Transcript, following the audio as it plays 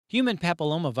Human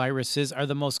papillomaviruses are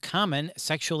the most common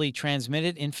sexually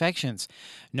transmitted infections.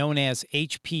 Known as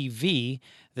HPV,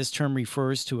 this term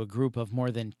refers to a group of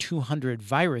more than 200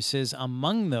 viruses.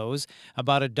 Among those,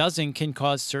 about a dozen can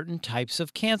cause certain types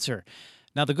of cancer.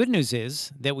 Now, the good news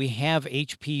is that we have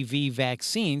HPV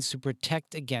vaccines to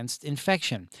protect against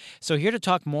infection. So, here to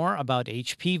talk more about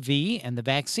HPV and the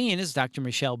vaccine is Dr.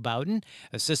 Michelle Bowden,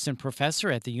 Assistant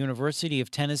Professor at the University of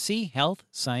Tennessee Health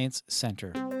Science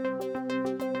Center.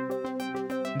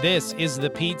 This is the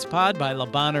Peds Pod by Le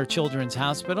Bonheur Children's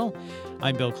Hospital.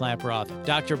 I'm Bill Klaproth.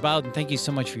 Dr. Bowden, thank you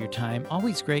so much for your time.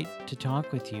 Always great to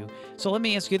talk with you. So let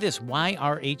me ask you this. Why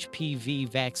are HPV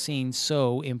vaccines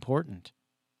so important?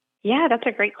 Yeah, that's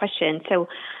a great question. So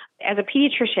as a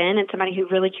pediatrician and somebody who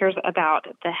really cares about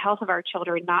the health of our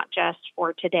children, not just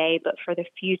for today, but for the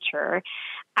future,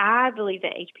 I believe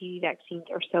that HPV vaccines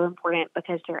are so important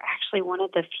because they're actually one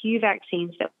of the few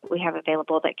vaccines that we have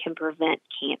available that can prevent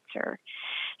cancer.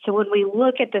 So when we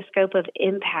look at the scope of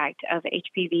impact of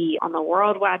HPV on the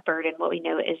worldwide burden, what we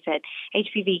know is that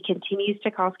HPV continues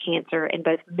to cause cancer in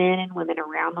both men and women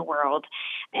around the world.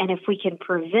 And if we can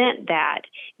prevent that,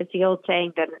 it's the old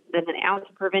saying that an ounce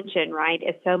of prevention, right,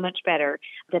 is so much better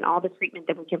than all the treatment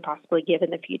that we can possibly give in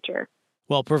the future.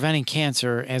 Well, preventing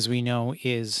cancer, as we know,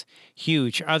 is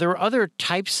huge. Are there other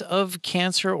types of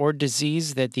cancer or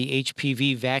disease that the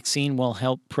HPV vaccine will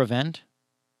help prevent?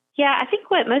 Yeah, I think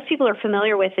what most people are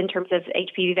familiar with in terms of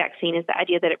HPV vaccine is the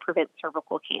idea that it prevents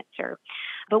cervical cancer.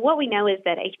 But what we know is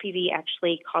that HPV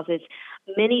actually causes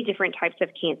many different types of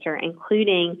cancer,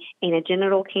 including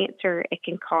anogenital cancer. It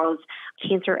can cause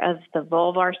cancer of the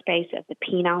vulvar space, of the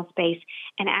penile space,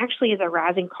 and actually is a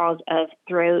rising cause of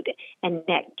throat and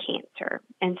neck cancer.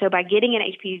 And so by getting an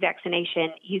HPV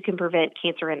vaccination, you can prevent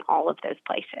cancer in all of those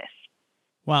places.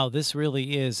 Wow, this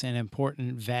really is an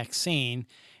important vaccine,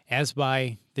 as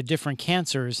by the different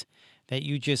cancers that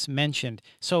you just mentioned.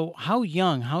 So how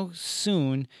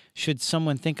soon should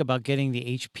someone think about getting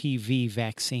the HPV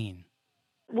vaccine?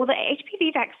 Well, the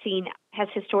HPV vaccine has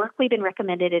historically been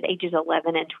recommended at ages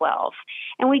 11 and 12.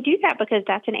 And we do that because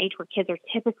that's an age where kids are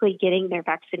typically getting their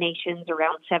vaccinations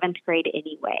around seventh grade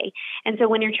anyway. And so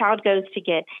when your child goes to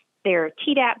get their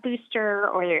Tdap booster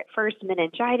or their first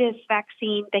meningitis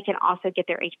vaccine, they can also get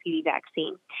their HPV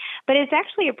vaccine. But it's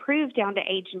actually approved down to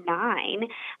age 9.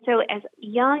 So as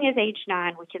young as age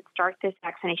 9, we can start this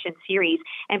vaccination series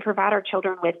and provide our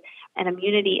children with an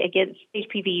immunity against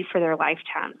HPV for their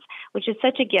lifetimes, which is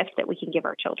such a gift that we can give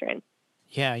our children.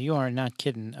 Yeah, you are not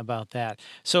kidding about that.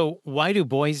 So why do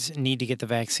boys need to get the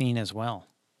vaccine as well?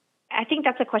 I think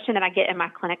that's a question that I get in my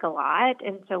clinic a lot.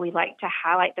 And so we like to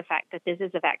highlight the fact that this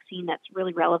is a vaccine that's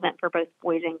really relevant for both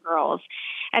boys and girls.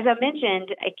 As I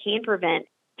mentioned, it can prevent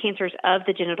cancers of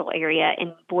the genital area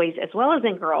in boys as well as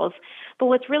in girls. But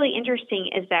what's really interesting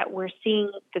is that we're seeing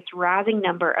this rising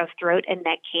number of throat and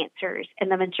neck cancers,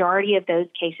 and the majority of those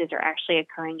cases are actually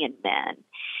occurring in men.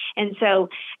 And so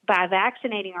by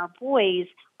vaccinating our boys,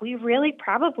 we really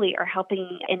probably are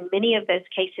helping in many of those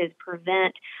cases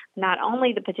prevent not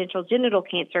only the potential genital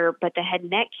cancer, but the head and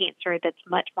neck cancer that's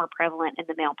much more prevalent in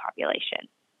the male population.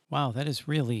 Wow, that is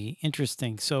really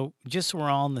interesting. So just so we're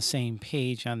all on the same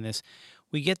page on this,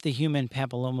 we get the human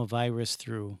papillomavirus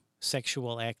through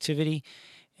sexual activity,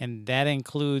 and that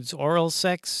includes oral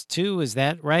sex too. Is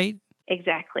that right?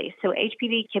 Exactly. So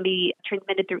HPV can be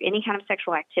transmitted through any kind of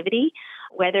sexual activity,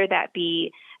 whether that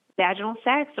be vaginal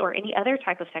sex or any other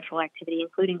type of sexual activity,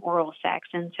 including oral sex.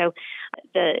 And so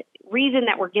the reason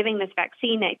that we're giving this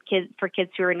vaccine for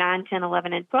kids who are 9, 10,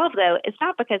 11, and 12, though, is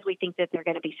not because we think that they're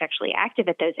going to be sexually active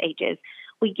at those ages.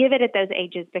 We give it at those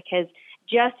ages because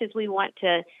just as we want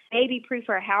to baby-proof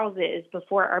our houses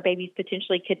before our babies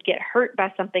potentially could get hurt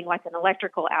by something like an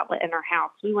electrical outlet in our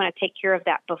house, we want to take care of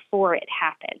that before it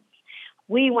happens.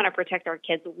 We want to protect our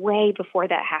kids way before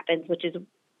that happens, which is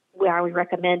why we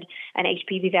recommend an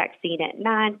HPV vaccine at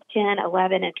 9, 10,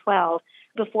 11, and 12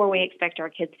 before we expect our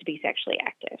kids to be sexually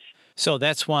active. So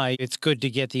that's why it's good to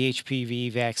get the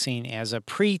HPV vaccine as a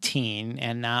preteen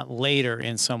and not later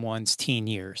in someone's teen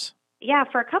years. Yeah,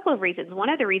 for a couple of reasons. One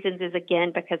of the reasons is,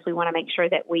 again, because we want to make sure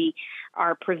that we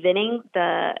are preventing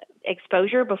the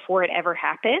exposure before it ever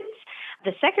happens.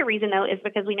 The second reason, though, is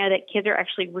because we know that kids are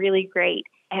actually really great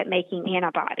at making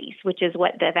antibodies, which is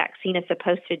what the vaccine is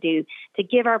supposed to do, to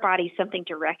give our bodies something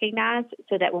to recognize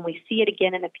so that when we see it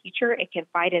again in the future, it can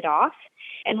fight it off.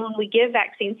 And when we give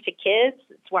vaccines to kids,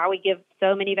 it's why we give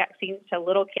so many vaccines to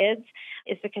little kids,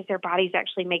 is because their bodies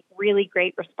actually make really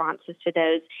great responses to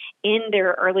those in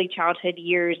their early childhood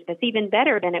years. That's even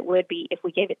better than it would be if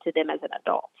we gave it to them as an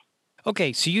adult.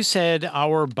 Okay, so you said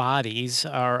our bodies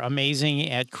are amazing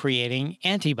at creating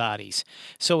antibodies.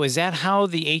 So is that how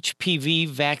the HPV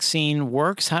vaccine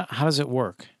works? How does it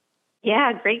work?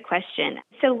 Yeah, great question.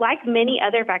 So, like many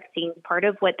other vaccines, part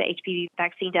of what the HPV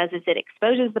vaccine does is it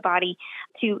exposes the body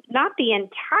to not the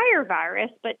entire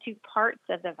virus, but to parts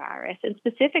of the virus. And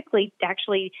specifically,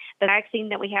 actually, the vaccine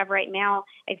that we have right now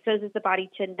exposes the body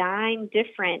to 9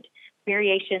 different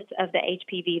variations of the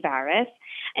HPV virus.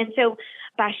 And so,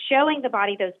 by showing the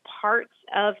body those parts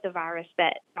of the virus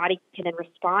that the body can then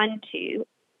respond to,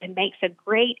 it makes a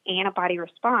great antibody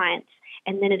response,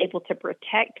 and then it's able to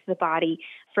protect the body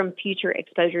from future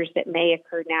exposures that may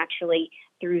occur naturally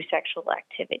through sexual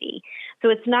activity. So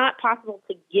it's not possible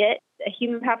to get a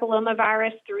human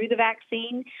papillomavirus through the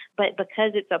vaccine, but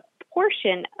because it's a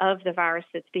portion of the virus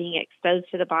that's being exposed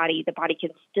to the body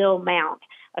can still mount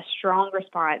a strong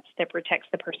response that protects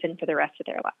the person for the rest of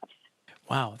their lives.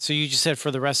 Wow. So you just said for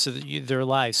the rest of their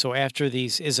lives. So after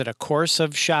these, is it a course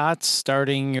of shots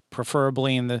starting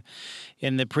preferably in the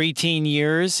preteen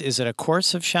years? Is it a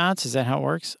course of shots? Is that how it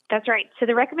works? That's right. So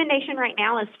the recommendation right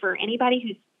now is for anybody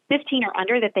who's 15 or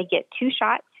under that they get 2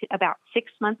 shots about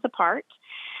 6 months apart.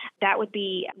 That would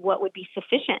be what would be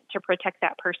sufficient to protect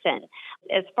that person.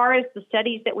 As far as the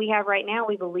studies that we have right now,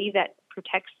 we believe that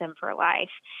protects them for life.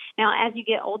 Now, as you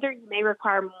get older, you may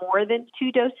require more than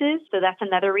 2 doses. So that's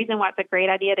another reason why it's a great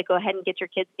idea to go ahead and get your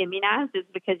kids immunized, is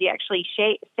because you actually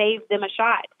save them a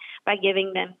shot by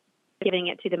giving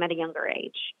it to them at a younger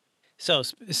age. So,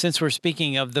 since we're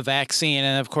speaking of the vaccine,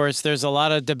 and of course, there's a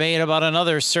lot of debate about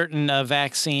another certain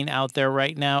vaccine out there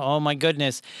right now. Oh, my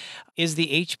goodness. Is the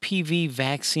HPV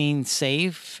vaccine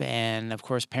safe? And of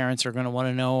course, parents are going to want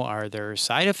to know, are there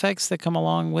side effects that come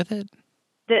along with it?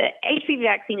 The HPV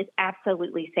vaccine is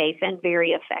absolutely safe and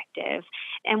very effective.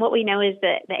 And what we know is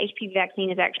that the HPV vaccine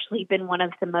has actually been one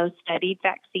of the most studied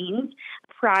vaccines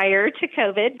prior to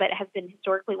COVID, but has been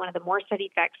historically one of the more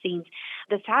studied vaccines.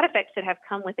 The side effects that have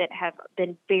come with it have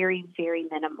been very, very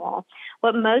minimal.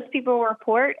 What most people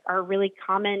report are really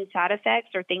common side effects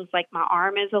are things like my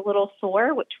arm is a little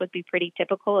sore, which would be pretty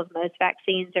typical of most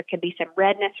vaccines. There can be some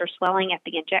redness or swelling at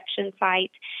the injection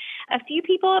site. A few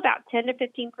people, about 10 to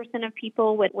 15% of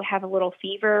people, would have a little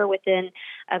fever within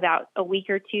about a week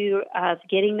or two of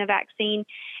getting the vaccine.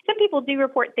 Some people do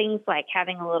report things like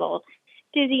having a little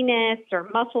dizziness or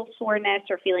muscle soreness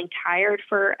or feeling tired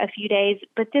for a few days,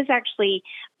 but this actually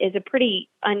is a pretty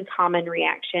uncommon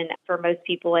reaction for most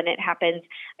people, and it happens,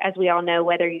 as we all know,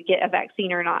 whether you get a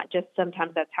vaccine or not. Just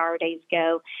sometimes that's how our days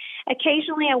go.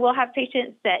 Occasionally, I will have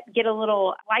patients that get a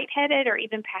little lightheaded or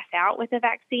even pass out with a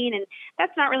vaccine, and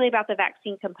that's not really about the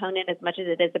vaccine component as much as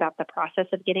it is about the process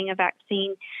of getting a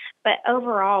vaccine. But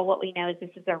overall, what we know is this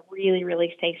is a really,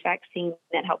 really safe vaccine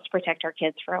that helps protect our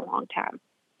kids for a long time.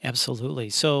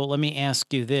 Absolutely. So let me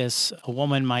ask you this. A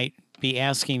woman might be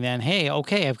asking then, hey,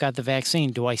 okay, I've got the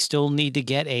vaccine. Do I still need to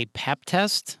get a pap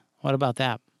test? What about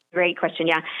that? Great question.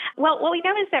 Yeah. Well, what we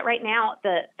know is that right now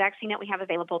the vaccine that we have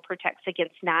available protects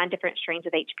against 9 different strains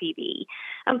of HPV.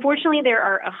 Unfortunately, there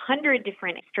are 100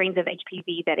 different strains of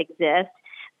HPV that exist.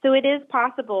 So it is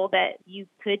possible that you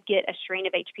could get a strain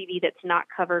of HPV that's not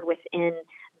covered within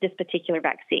this particular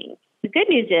vaccine. The good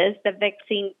news is the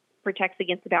vaccine protects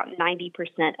against about 90%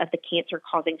 of the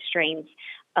cancer-causing strains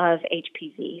of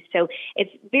HPV. So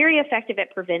it's very effective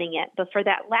at preventing it. But for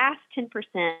that last 10%,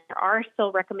 there are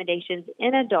still recommendations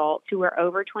in adults who are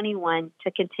over 21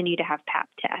 to continue to have pap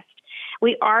tests.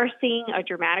 We are seeing a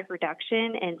dramatic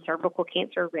reduction in cervical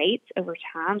cancer rates over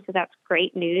time, so that's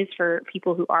great news for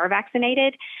people who are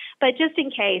vaccinated. But just in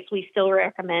case, we still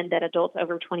recommend that adults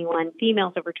over 21,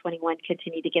 females over 21,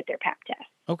 continue to get their pap test.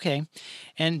 Okay.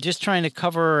 And just trying to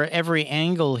cover every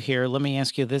angle here, let me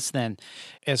ask you this then.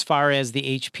 As far as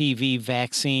the HPV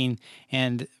vaccine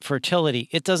and fertility,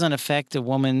 it doesn't affect a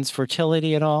woman's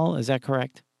fertility at all. Is that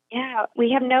correct? Yeah,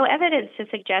 we have no evidence to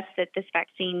suggest that this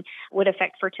vaccine would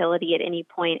affect fertility at any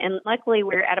point. And luckily,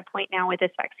 we're at a point now where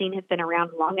this vaccine has been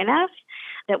around long enough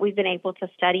that we've been able to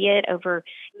study it over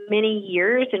many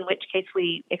years, in which case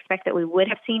we expect that we would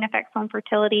have seen effects on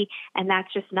fertility. And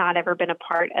that's just not ever been a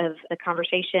part of the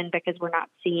conversation because we're not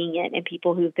seeing it in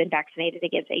people who've been vaccinated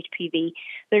against HPV.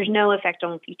 There's no effect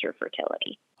on future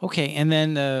fertility. Okay. And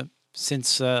then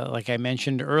since, like I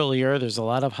mentioned earlier, there's a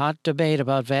lot of hot debate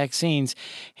about vaccines.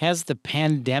 Has the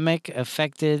pandemic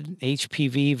affected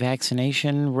HPV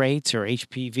vaccination rates or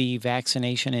HPV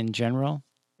vaccination in general?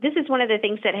 This is one of the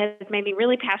things that has made me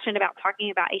really passionate about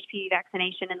talking about HPV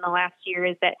vaccination in the last year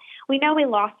is that we know we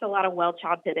lost a lot of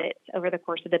well-child visits over the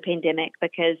course of the pandemic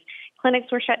because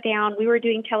clinics were shut down. We were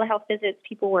doing telehealth visits.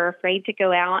 People were afraid to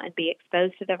go out and be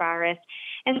exposed to the virus.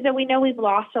 And so we know we've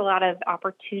lost a lot of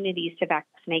opportunities to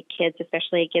vaccinate kids,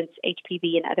 especially against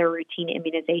HPV and other routine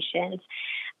immunizations.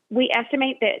 We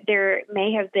estimate that there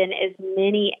may have been as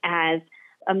many as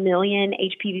 1 million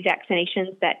HPV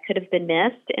vaccinations that could have been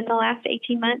missed in the last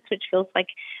 18 months, which feels like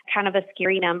kind of a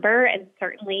scary number. And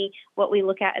certainly what we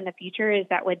look at in the future is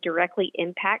that would directly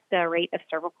impact the rate of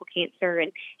cervical cancer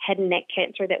and head and neck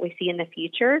cancer that we see in the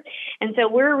future. And so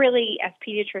we're really, as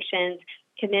pediatricians,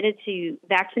 committed to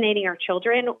vaccinating our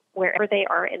children wherever they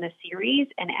are in the series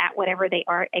and at whatever they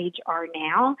age are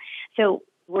now. So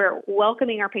we're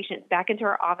welcoming our patients back into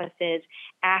our offices,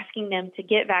 asking them to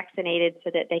get vaccinated so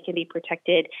that they can be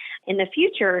protected in the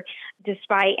future,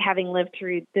 despite having lived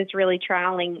through this really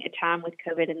trying time with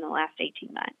COVID in the last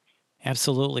 18 months.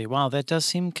 Absolutely. Wow, that does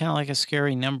seem kind of like a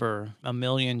scary number. 1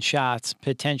 million shots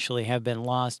potentially have been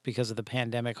lost because of the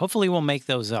pandemic. Hopefully, we'll make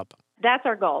those up. That's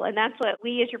our goal. And that's what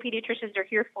we as your pediatricians are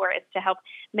here for, is to help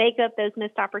make up those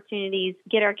missed opportunities,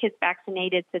 get our kids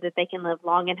vaccinated so that they can live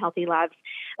long and healthy lives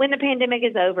when the pandemic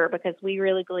is over, because we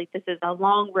really believe this is a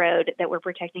long road that we're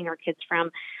protecting our kids from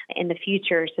in the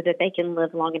future so that they can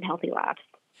live long and healthy lives.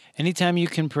 Anytime you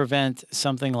can prevent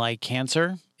something like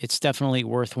cancer, it's definitely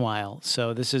worthwhile.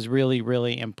 So this is really,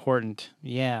 really important.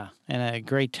 Yeah, and a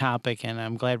great topic, and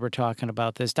I'm glad we're talking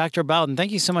about this. Dr. Bowden,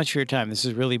 thank you so much for your time. This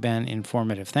has really been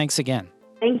informative. Thanks again.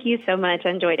 Thank you so much. I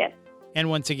enjoyed it. And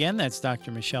once again, that's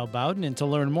Dr. Michelle Bowden. And to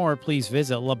learn more, please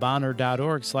visit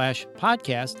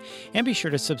lebonheur.org/podcast. And be sure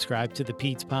to subscribe to the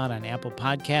Pete's Pod on Apple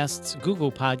Podcasts,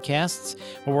 Google Podcasts,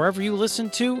 or wherever you listen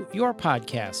to your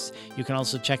podcasts. You can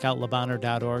also check out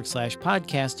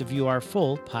lebonheur.org/podcast to view our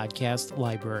full podcast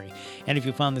library. And if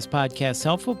you found this podcast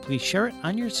helpful, please share it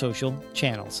on your social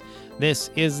channels.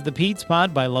 This is the Pete's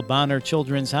Pod by Le Bonheur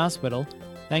Children's Hospital.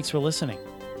 Thanks for listening.